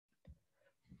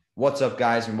What's up,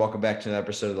 guys, and welcome back to another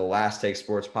episode of the Last Take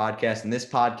Sports Podcast. And this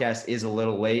podcast is a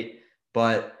little late,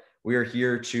 but we are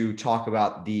here to talk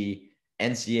about the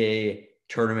NCAA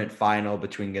tournament final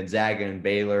between Gonzaga and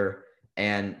Baylor.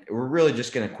 And we're really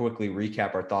just going to quickly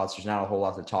recap our thoughts. There's not a whole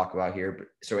lot to talk about here.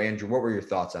 So, Andrew, what were your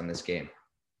thoughts on this game?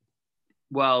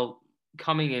 Well,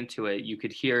 coming into it, you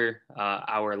could hear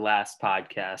our last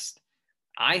podcast.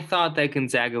 I thought that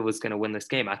Gonzaga was going to win this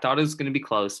game. I thought it was going to be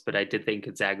close, but I did think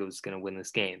Gonzaga was going to win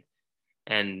this game.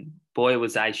 And boy,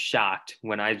 was I shocked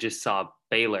when I just saw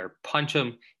Baylor punch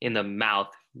him in the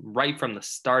mouth right from the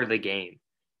start of the game.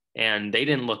 And they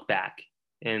didn't look back.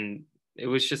 And it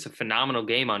was just a phenomenal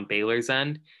game on Baylor's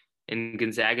end. And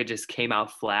Gonzaga just came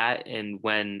out flat. And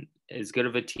when as good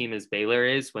of a team as Baylor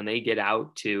is, when they get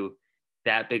out to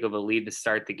that big of a lead to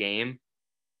start the game,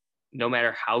 no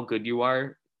matter how good you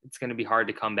are, it's going to be hard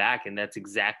to come back. And that's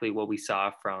exactly what we saw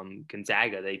from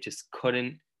Gonzaga. They just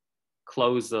couldn't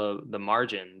close the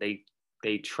margin.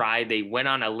 They tried, they went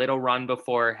on a little run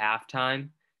before halftime.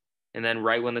 And then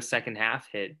right when the second half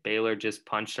hit, Baylor just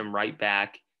punched them right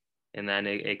back. And then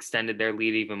it extended their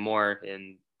lead even more.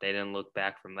 And they didn't look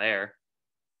back from there.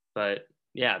 But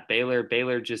yeah,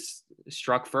 Baylor just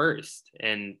struck first.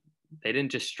 And they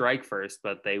didn't just strike first,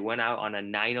 but they went out on a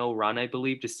 9-0 run, I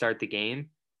believe, to start the game.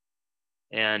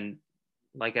 And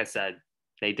like I said,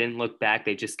 they didn't look back.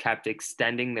 They just kept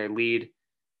extending their lead.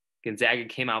 Gonzaga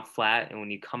came out flat. And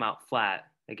when you come out flat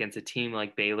against a team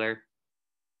like Baylor,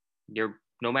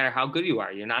 no matter how good you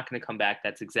are, you're not going to come back.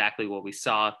 That's exactly what we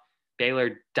saw.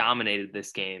 Baylor dominated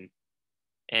this game.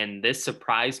 And this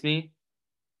surprised me,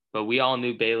 but we all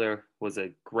knew Baylor was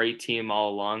a great team all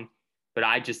along. But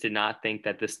I just did not think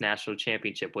that this national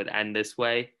championship would end this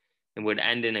way and would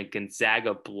end in a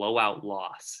Gonzaga blowout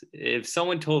loss. If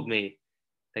someone told me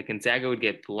that Gonzaga would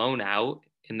get blown out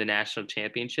in the national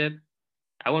championship,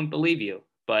 I wouldn't believe you.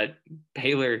 But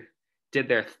Baylor did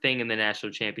their thing in the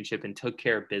national championship and took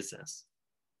care of business.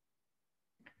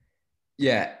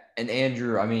 Yeah, and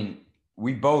Andrew, I mean,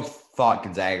 we both thought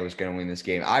Gonzaga was going to win this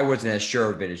game. I wasn't as sure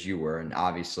of it as you were, and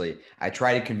obviously I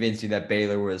tried to convince you that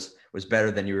Baylor was better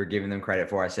than you were giving them credit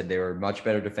for. I said they were a much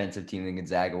better defensive team than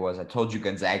Gonzaga was. I told you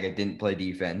Gonzaga didn't play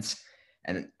defense,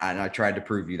 and I tried to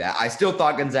prove you that. I still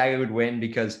thought Gonzaga would win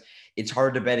because it's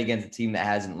hard to bet against a team that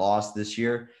hasn't lost this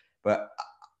year, but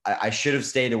I should have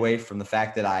stayed away from the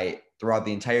fact that I, throughout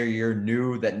the entire year,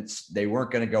 knew that they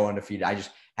weren't going to go undefeated. I just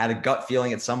had a gut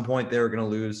feeling at some point they were going to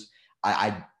lose.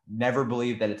 I never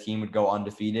believed that a team would go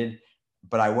undefeated,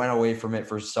 but I went away from it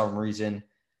for some reason.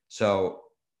 So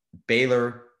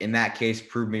Baylor, in that case,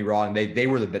 proved me wrong. They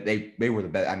were the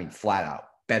best. I mean, flat out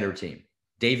better team.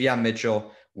 Davion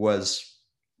Mitchell was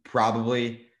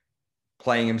probably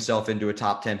playing himself into a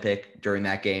top 10 pick during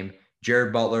that game.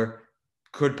 Jared Butler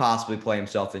could possibly play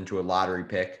himself into a lottery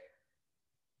pick.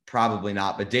 Probably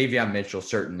not, but Davion Mitchell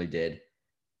certainly did.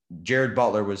 Jared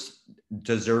Butler was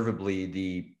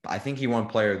deservedly I think he won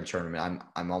player of the tournament.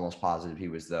 I'm almost positive he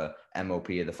was the MOP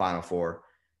of the Final Four.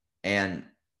 And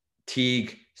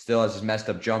Teague still has his messed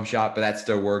up jump shot, but that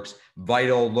still works.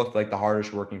 Vital looked like the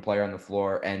hardest working player on the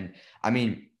floor. And I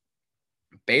mean,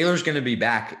 Baylor's going to be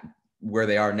back where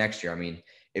they are next year. I mean,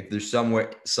 if there's some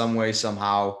way,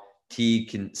 somehow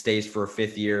Teague stays for a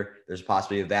fifth year, there's a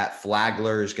possibility of that.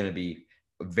 Flagler is going to be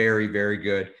very, very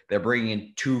good. They're bringing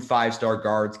in 2 5-star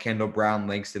guards, Kendall Brown,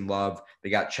 Langston Love. They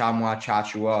got Tchamwa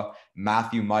Tchatchoua.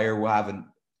 Matthew Meyer will have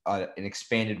an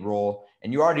expanded role.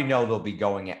 And you already know they'll be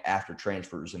going after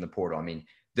transfers in the portal. I mean,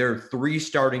 there are 3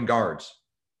 starting guards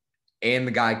and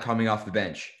the guy coming off the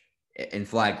bench in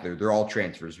Flagler. They're all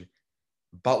transfers.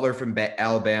 Butler from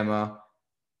Alabama,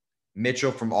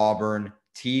 Mitchell from Auburn,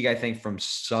 Teague, I think, from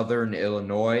Southern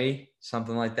Illinois,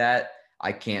 something like that.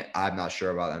 I'm not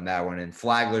sure about on that one. And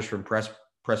Flagler's from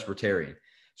Presbyterian.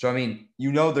 So, I mean,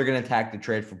 you know they're going to attack the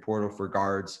trade for portal for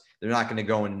guards. They're not going to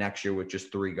go in next year with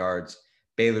just 3 guards.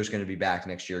 Baylor's going to be back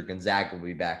next year. Gonzaga will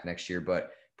be back next year.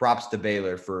 But props to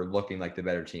Baylor for looking like the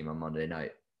better team on Monday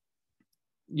night.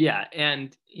 Yeah,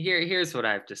 and here's what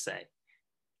I have to say.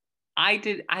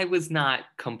 I was not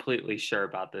completely sure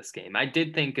about this game. I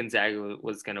did think Gonzaga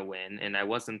was going to win, and I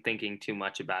wasn't thinking too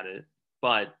much about it.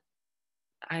 But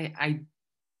I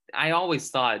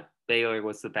always thought Baylor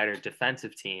was the better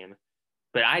defensive team,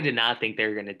 but I did not think they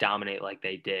were going to dominate like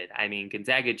they did. I mean,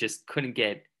 Gonzaga just couldn't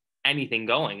get anything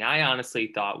going. I honestly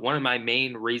thought one of my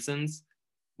main reasons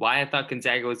why I thought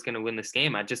Gonzaga was going to win this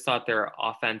game, I just thought their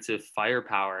offensive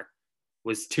firepower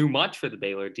was too much for the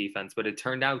Baylor defense, but it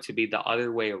turned out to be the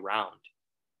other way around.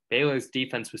 Baylor's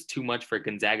defense was too much for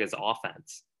Gonzaga's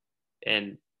offense.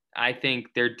 And I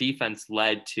think their defense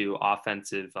led to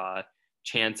offensive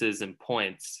chances and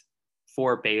points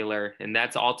for Baylor, and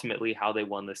that's ultimately how they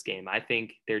won this game. I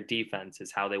think their defense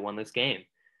is how they won this game.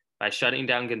 By shutting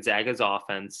down Gonzaga's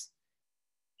offense,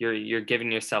 you're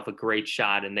giving yourself a great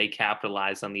shot, and they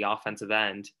capitalized on the offensive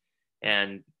end,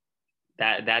 and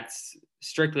that's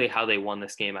strictly how they won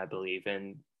this game, I believe.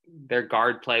 And their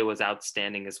guard play was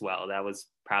outstanding as well. That was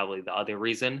probably the other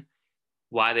reason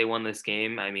why they won this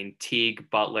game. I mean, Teague,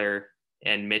 Butler,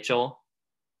 and Mitchell,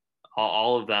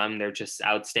 all of them, they're just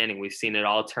outstanding. We've seen it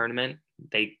all tournament.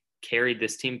 They carried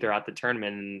this team throughout the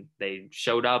tournament, and they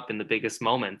showed up in the biggest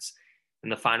moments in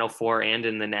the Final Four and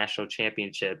in the national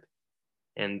championship.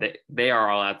 And they are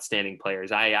all outstanding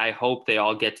players. I hope they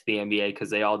all get to the NBA because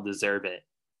they all deserve it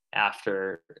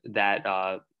after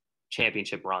that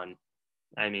championship run.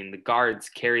 I mean, the guards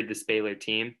carried this Baylor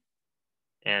team,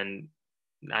 and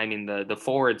I mean, the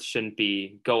forwards shouldn't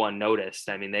go unnoticed.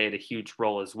 I mean, they had a huge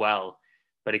role as well,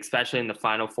 but especially in the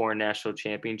Final Four national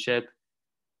championship,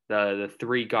 the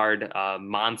three guard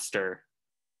monster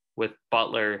with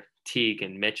Butler, Teague,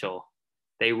 and Mitchell,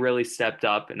 they really stepped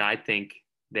up, and I think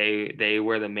they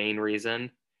were the main reason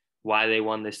why they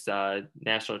won this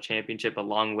national championship,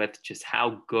 along with just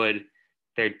how good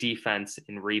their defense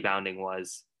and rebounding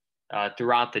was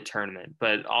throughout the tournament.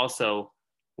 But also,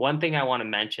 one thing I want to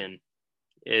mention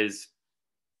is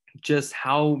just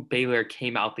how Baylor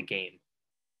came out the game.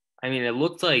 I mean, it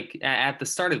looked like at the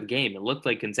start of the game, it looked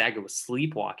like Gonzaga was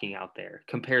sleepwalking out there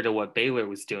compared to what Baylor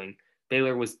was doing.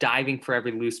 Baylor was diving for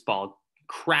every loose ball,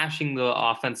 crashing the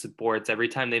offensive boards every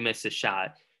time they missed a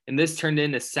shot. And this turned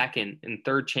into second and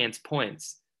third chance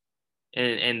points.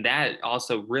 And that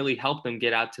also really helped them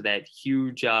get out to that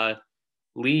huge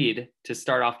lead to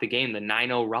start off the game, the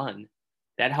 9-0 run.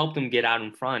 That helped them get out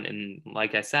in front. And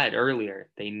like I said earlier,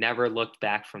 they never looked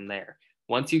back from there.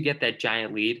 Once you get that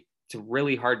giant lead, it's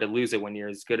really hard to lose it when you're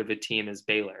as good of a team as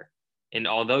Baylor. And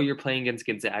although you're playing against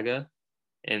Gonzaga,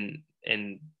 and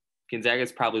Gonzaga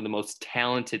is probably the most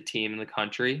talented team in the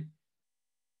country,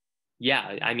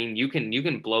 yeah, I mean, you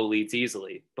can blow leads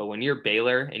easily. But when you're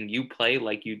Baylor and you play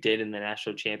like you did in the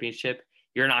national championship,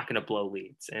 you're not going to blow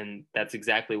leads. And that's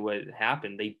exactly what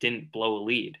happened. They didn't blow a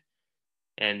lead.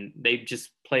 And they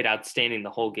just played outstanding the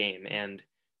whole game. And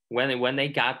when they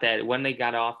got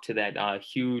off to that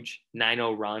huge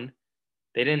 9-0 run,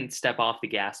 they didn't step off the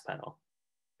gas pedal.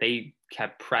 They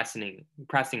kept pressing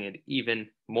it even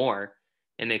more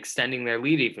and extending their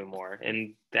lead even more.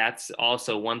 And that's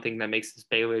also one thing that makes this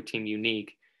Baylor team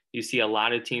unique. You see a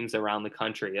lot of teams around the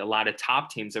country, a lot of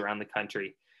top teams around the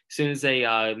country, as soon as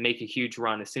they make a huge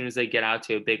run, as soon as they get out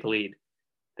to a big lead,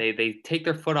 they take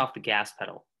their foot off the gas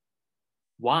pedal.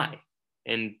 Why?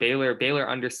 And Baylor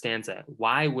understands that.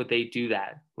 Why would they do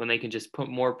that when they can just put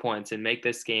more points and make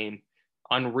this game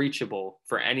unreachable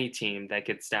for any team that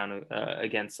gets down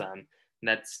against them? And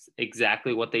that's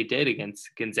exactly what they did against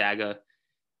Gonzaga.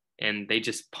 And they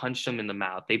just punched them in the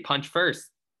mouth. They punched first.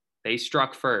 They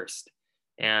struck first.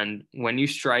 And when you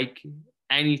strike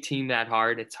any team that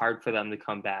hard, it's hard for them to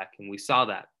come back. And we saw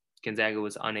that. Gonzaga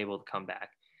was unable to come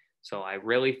back. So I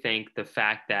really think the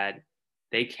fact that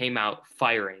they came out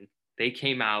firing, they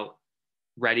came out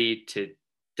ready to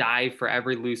dive for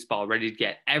every loose ball, ready to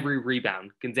get every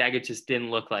rebound. Gonzaga just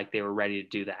didn't look like they were ready to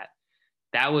do that.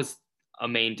 That was a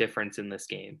main difference in this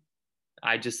game.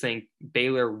 I just think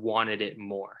Baylor wanted it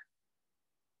more.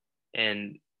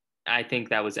 And I think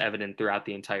that was evident throughout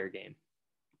the entire game.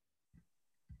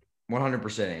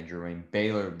 100%, Andrew. I mean,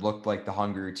 Baylor looked like the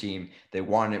hungrier team. They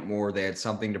wanted it more. They had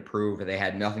something to prove, and they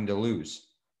had nothing to lose.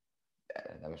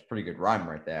 That was a pretty good rhyme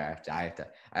right there.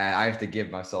 I have to give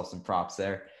myself some props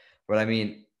there. But I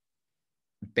mean,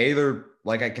 Baylor,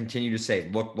 like I continue to say,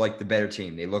 looked like the better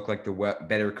team. They looked like the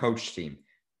better coached team.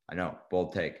 I know,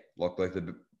 bold take. Looked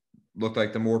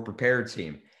like the more prepared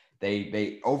team.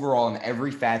 They overall in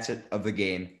every facet of the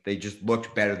game, they just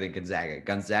looked better than Gonzaga.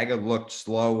 Gonzaga looked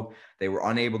slow. They were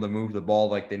unable to move the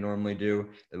ball like they normally do.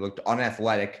 They looked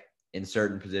unathletic in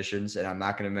certain positions, and I'm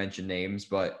not going to mention names,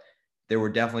 but there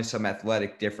were definitely some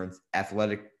athletic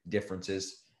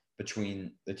differences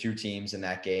between the two teams in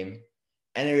that game,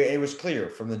 and it was clear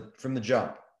from the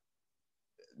jump.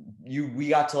 We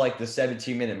got to like the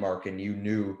 17-minute mark, and you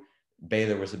knew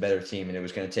Baylor was the better team, and it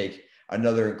was going to take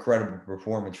another incredible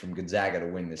performance from Gonzaga to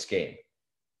win this game.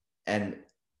 And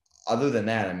other than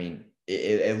that, I mean,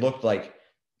 it looked like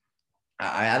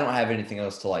I don't have anything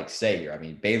else to like say here. I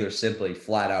mean, Baylor simply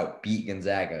flat out beat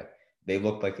Gonzaga. They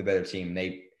looked like the better team.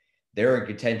 They're in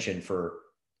contention for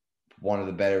one of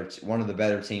the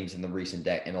better teams in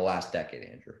the last decade,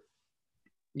 Andrew.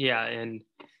 Yeah, and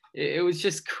it was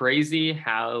just crazy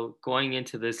how going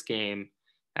into this game,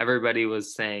 everybody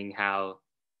was saying how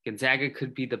Gonzaga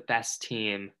could be the best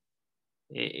team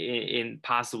in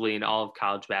possibly in all of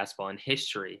college basketball in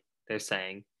history. They're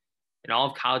saying in all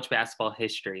of college basketball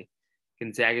history,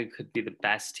 Gonzaga could be the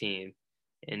best team.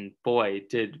 And boy,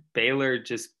 did Baylor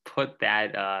just put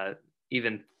that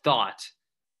even thought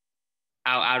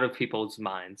out of people's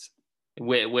minds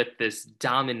with this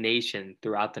domination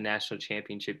throughout the national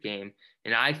championship game.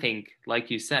 And I think,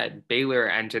 like you said, Baylor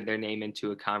entered their name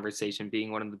into a conversation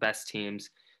being one of the best teams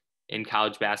in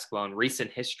college basketball in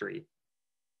recent history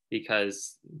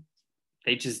because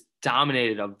they just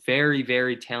dominated a very,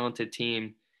 very talented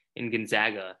team in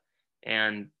Gonzaga.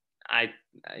 And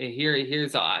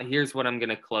here's what I'm going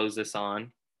to close this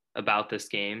on about this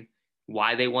game.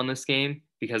 Why they won this game?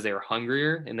 Because they were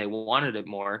hungrier and they wanted it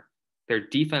more. Their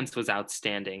defense was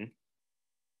outstanding,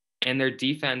 and their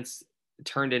defense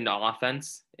turned into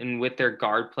offense. And with their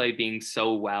guard play being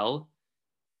so well,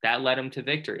 that led them to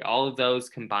victory. All of those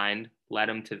combined led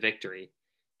them to victory.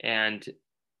 And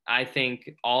I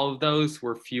think all of those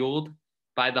were fueled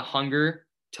by the hunger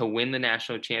to win the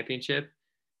national championship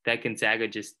that Gonzaga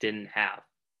just didn't have.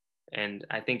 And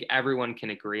I think everyone can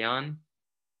agree on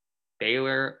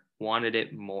Baylor wanted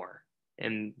it more,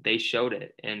 and they showed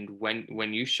it. And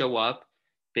when you show up,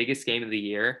 biggest game of the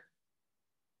year,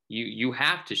 you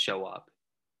have to show up.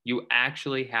 You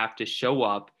actually have to show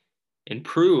up and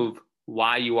prove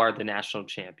why you are the national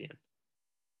champion.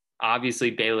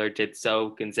 Obviously, Baylor did so,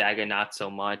 Gonzaga not so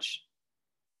much.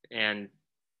 And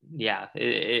yeah,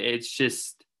 it's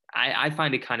just, I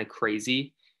find it kind of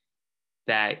crazy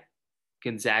that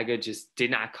Gonzaga just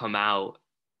did not come out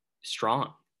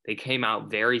strong. They came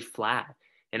out very flat.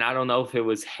 And I don't know if it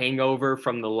was hangover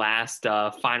from the last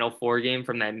Final Four game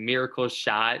from that miracle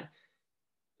shot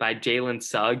by Jalen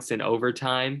Suggs in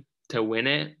overtime to win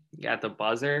it at the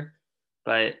buzzer.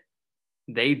 But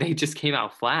they just came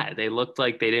out flat. They looked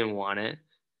like they didn't want it.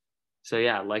 So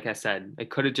yeah, like I said, it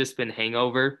could have just been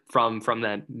hangover from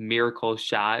that miracle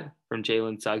shot from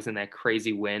Jalen Suggs and that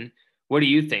crazy win. What do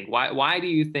you think? Why do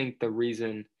you think the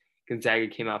reason Gonzaga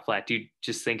came out flat? Do you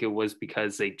just think it was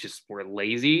because they just were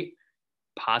lazy?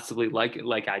 Possibly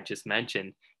like I just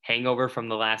mentioned, hangover from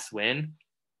the last win?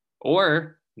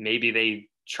 Or maybe they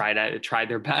tried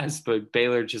their best, but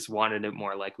Baylor just wanted it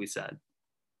more, like we said.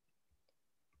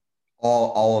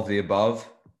 All of the above,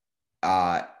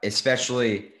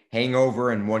 especially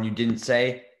hangover and one you didn't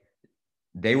say.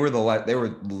 They were the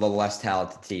less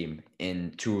talented team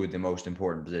in two of the most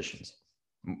important positions.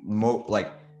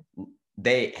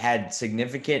 They had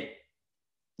significantly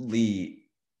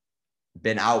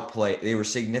been outplayed. They were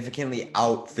significantly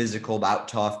out physicaled, out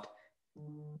toughed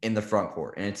in the front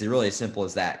court. And it's really as simple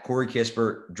as that. Corey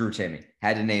Kispert, Drew Timme,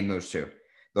 had to name those two.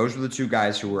 Those were the two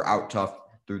guys who were out tough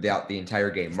throughout the entire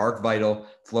game. Mark Vital,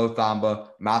 Flo Thamba,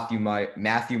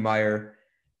 Matthew Meyer.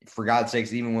 For God's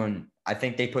sakes, even when I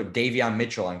think they put Davion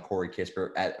Mitchell on Corey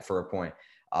Kispert for a point.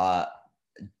 Tchamwa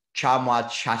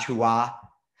Tchatchoua.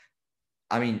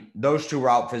 I mean, those two were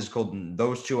out physical. And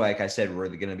those two, like I said, were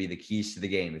going to be the keys to the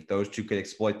game. If those two could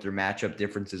exploit their matchup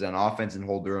differences on offense and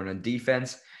hold their own on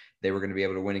defense, they were going to be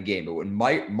able to win a game. But when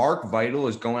Mark Vital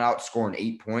is going out scoring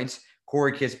 8 points,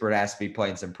 Corey Kispert has to be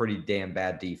playing some pretty damn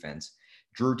bad defense.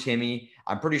 Drew Timme,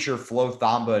 I'm pretty sure Flo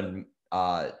Thamba and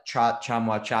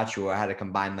Tchamwa Tchatchoua had to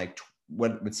combine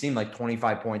what would seem like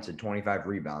 25 points and 25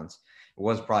 rebounds. It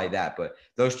was probably that, but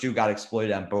those two got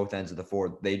exploited on both ends of the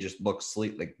floor. They just looked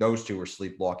like those two were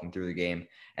sleepwalking through the game,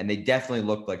 and they definitely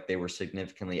looked like they were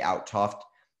significantly out toughed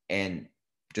and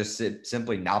just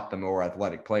simply not the more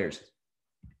athletic players.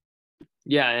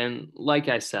 Yeah, and like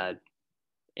I said,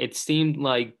 it seemed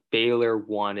like Baylor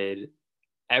wanted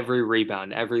every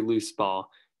rebound, every loose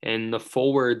ball, and the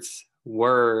forwards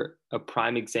were a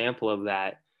prime example of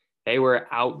that. They were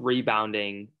out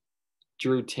rebounding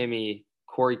Drew Timme,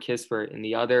 Corey Kispert, and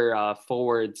the other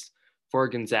forwards for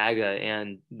Gonzaga.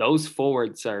 And those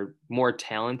forwards are more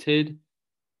talented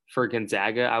for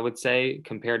Gonzaga, I would say,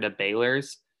 compared to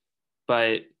Baylor's.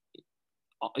 But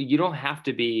you don't have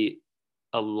to be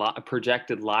a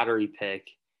projected lottery pick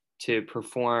to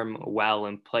perform well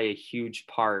and play a huge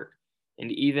part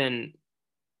and even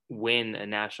win a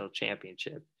national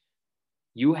championship.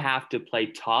 You have to play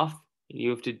tough. You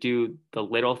have to do the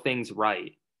little things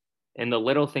right. And the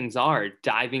little things are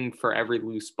diving for every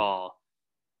loose ball,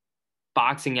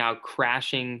 boxing out,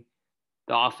 crashing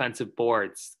the offensive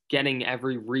boards, getting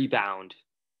every rebound,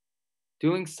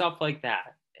 doing stuff like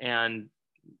that. And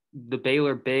the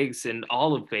Baylor Bigs and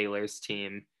all of Baylor's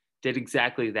team did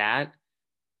exactly that.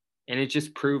 And it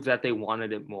just proved that they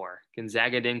wanted it more.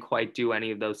 Gonzaga didn't quite do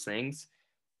any of those things.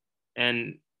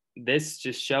 And this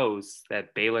just shows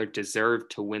that Baylor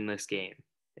deserved to win this game.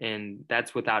 And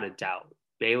that's without a doubt.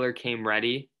 Baylor came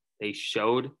ready. They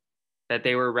showed that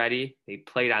they were ready. They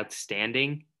played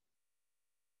outstanding.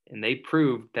 And they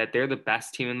proved that they're the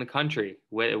best team in the country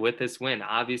with this win,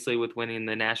 obviously with winning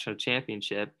the national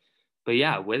championship. But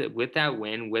yeah, with that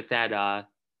win, with that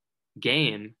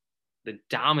game, the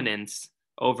dominance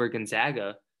over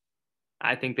Gonzaga,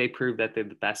 I think they proved that they're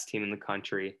the best team in the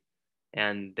country.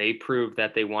 And they proved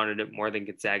that they wanted it more than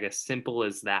Gonzaga. Simple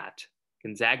as that.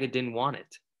 Gonzaga didn't want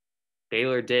it.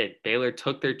 Baylor did. Baylor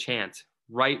took their chance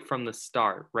right from the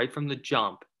start, right from the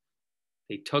jump.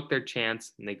 They took their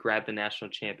chance and they grabbed the national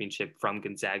championship from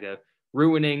Gonzaga,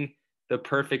 ruining the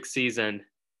perfect season.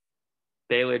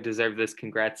 Baylor deserved this.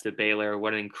 Congrats to Baylor.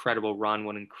 What an incredible run.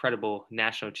 What an incredible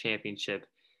national championship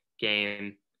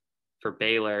game for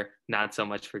Baylor. Not so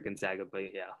much for Gonzaga,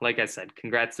 but yeah, like I said,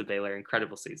 congrats to Baylor.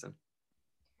 Incredible season.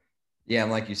 Yeah,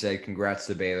 and like you said, congrats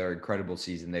to Baylor. Incredible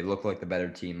season. They look like the better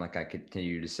team, like I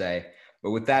continue to say. But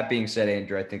with that being said,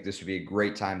 Andrew, I think this would be a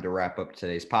great time to wrap up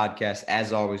today's podcast.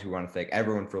 As always, we want to thank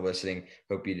everyone for listening.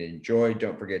 Hope you did enjoy.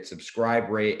 Don't forget to subscribe,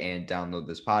 rate, and download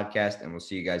this podcast. And we'll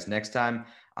see you guys next time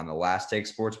on the Last Take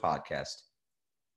Sports Podcast.